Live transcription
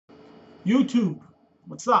YouTube,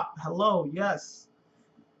 what's up? Hello, yes.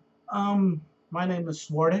 Um, my name is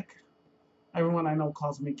Swartik. Everyone I know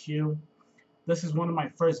calls me Q. This is one of my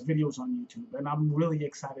first videos on YouTube, and I'm really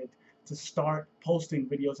excited to start posting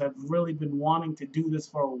videos. I've really been wanting to do this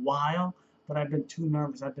for a while, but I've been too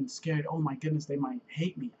nervous. I've been scared. Oh my goodness, they might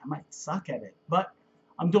hate me. I might suck at it. But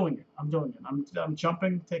I'm doing it. I'm doing it. I'm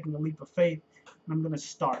jumping, taking a leap of faith, and I'm gonna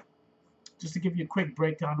start. Just to give you a quick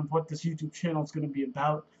breakdown of what this YouTube channel is going to be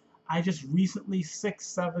about, I just recently, 6,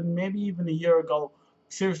 7, maybe even a year ago,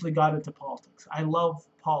 seriously got into politics. I love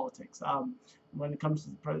politics. When it comes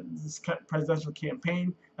to this presidential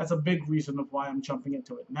campaign, that's a big reason of why I'm jumping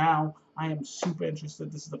into it now. I am super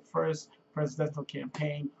interested. This is the first presidential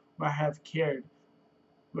campaign where I have cared,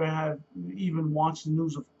 where I have even watched the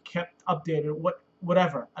news, of kept updated,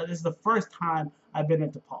 whatever. This is the first time I've been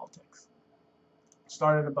into politics.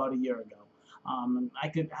 Started about a year ago. And I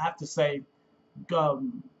could have to say,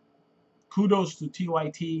 um, kudos to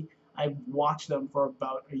TYT. I've watched them for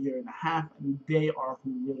about a year and a half, and they are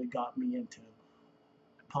who really got me into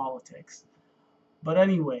politics. But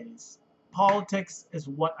anyways, politics is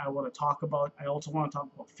what I want to talk about. I also want to talk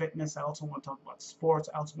about fitness. I also want to talk about sports.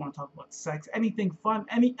 I also want to talk about sex. Anything fun,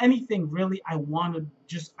 anything really. I want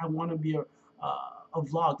to be a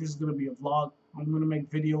vlog. This is going to be a vlog. I'm going to make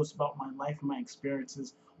videos about my life and my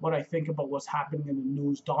experiences, what I think about what's happening in the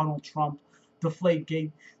news, Donald Trump,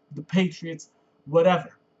 Deflategate, the Patriots,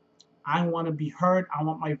 whatever. I want to be heard. I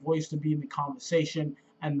want my voice to be in the conversation,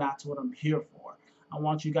 and that's what I'm here for. I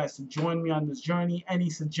want you guys to join me on this journey. Any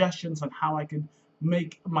suggestions on how I can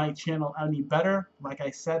make my channel any better? Like I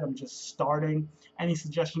said, I'm just starting. Any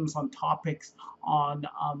suggestions on topics, on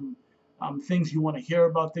things you want to hear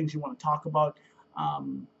about, things you want to talk about,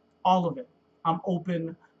 um, all of it. I'm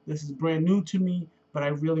open. This is brand new to me, but I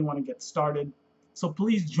really want to get started. So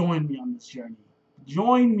please join me on this journey.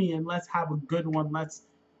 Join me and let's have a good one. Let's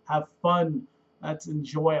have fun. Let's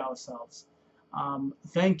enjoy ourselves.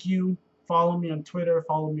 Thank you. Follow me on Twitter.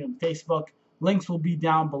 Follow me on Facebook. Links will be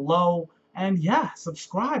down below. And yeah,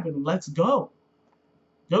 subscribe and let's go.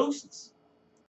 Doses.